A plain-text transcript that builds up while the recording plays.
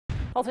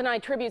Well,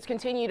 tonight, tributes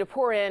continue to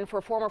pour in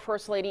for former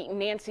First Lady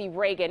Nancy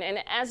Reagan. And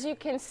as you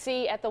can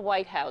see at the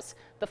White House,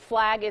 the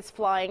flag is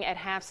flying at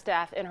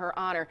half-staff in her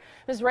honor.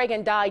 Ms.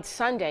 Reagan died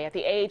Sunday at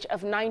the age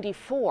of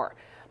 94.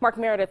 Mark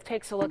Meredith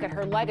takes a look at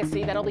her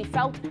legacy that'll be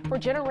felt for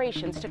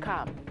generations to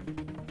come.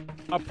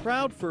 A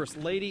proud First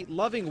Lady,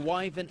 loving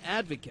wife, and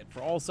advocate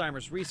for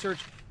Alzheimer's research,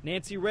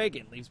 Nancy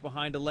Reagan leaves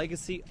behind a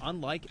legacy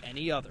unlike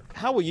any other.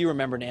 How will you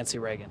remember Nancy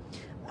Reagan?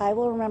 I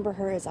will remember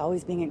her as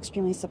always being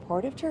extremely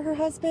supportive to her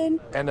husband.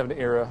 End of an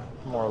era,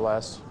 more or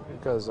less,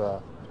 because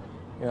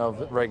you know,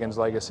 Reagan's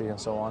legacy and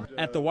so on.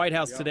 At the White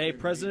House today,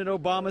 President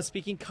Obama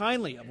speaking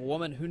kindly of a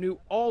woman who knew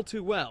all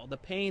too well the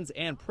pains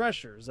and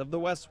pressures of the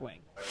West Wing.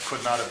 I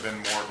could not have been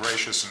more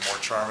gracious and more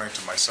charming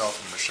to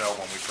myself and Michelle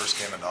when we first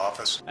came into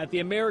office. At the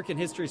American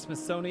History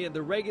Smithsonian,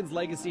 the Reagan's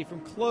legacy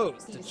from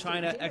clothes to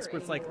China,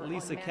 experts like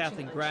Lisa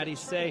Kathleen Grady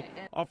say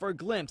offer a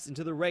glimpse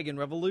into the Reagan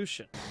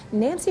Revolution.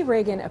 Nancy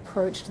Reagan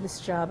approached this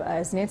job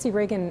as Nancy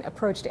Reagan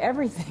approached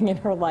everything in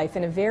her life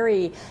in a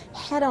very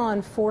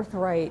head-on,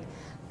 forthright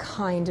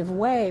kind of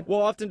way.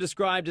 While often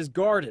described as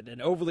guarded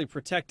and overly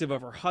protective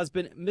of her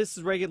husband,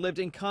 Mrs. Reagan lived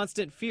in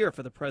constant fear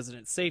for the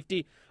president's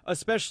safety,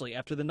 especially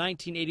after the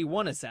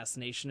 1981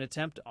 assassination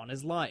attempt on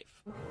his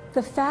life.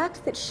 The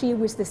fact that she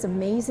was this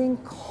amazing,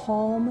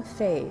 calm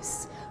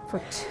face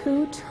for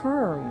 2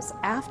 terms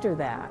after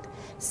that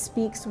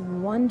speaks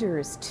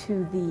wonders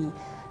to the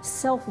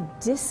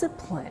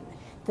self-discipline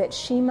that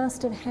she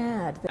must have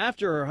had.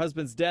 After her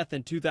husband's death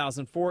in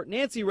 2004,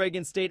 Nancy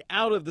Reagan stayed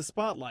out of the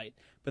spotlight.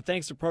 But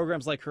thanks to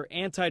programs like her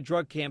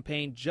anti-drug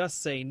campaign,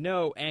 Just Say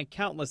No, and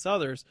countless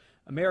others,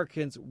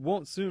 Americans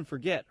won't soon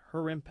forget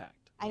her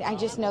impact. I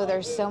just know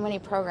there's so many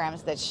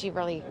programs that she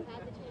really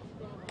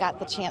got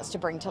the chance to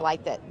bring to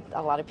light that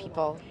a lot of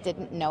people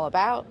didn't know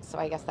about, so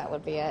I guess that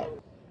would be it.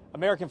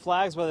 American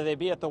flags, whether they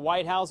be at the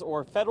White House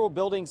or federal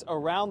buildings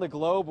around the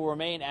globe, will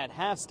remain at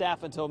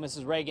half-staff until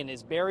Mrs. Reagan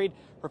is buried.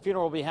 Her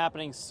funeral will be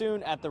happening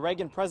soon at the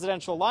Reagan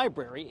Presidential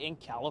Library in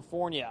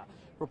California.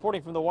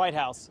 Reporting from the White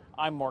House,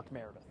 I'm Mark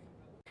Meredith.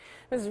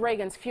 Mrs.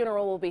 Reagan's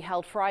funeral will be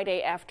held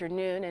Friday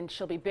afternoon, and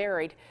she'll be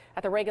buried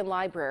at the Reagan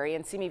Library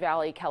in Simi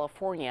Valley,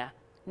 California,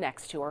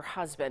 next to her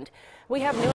husband. We have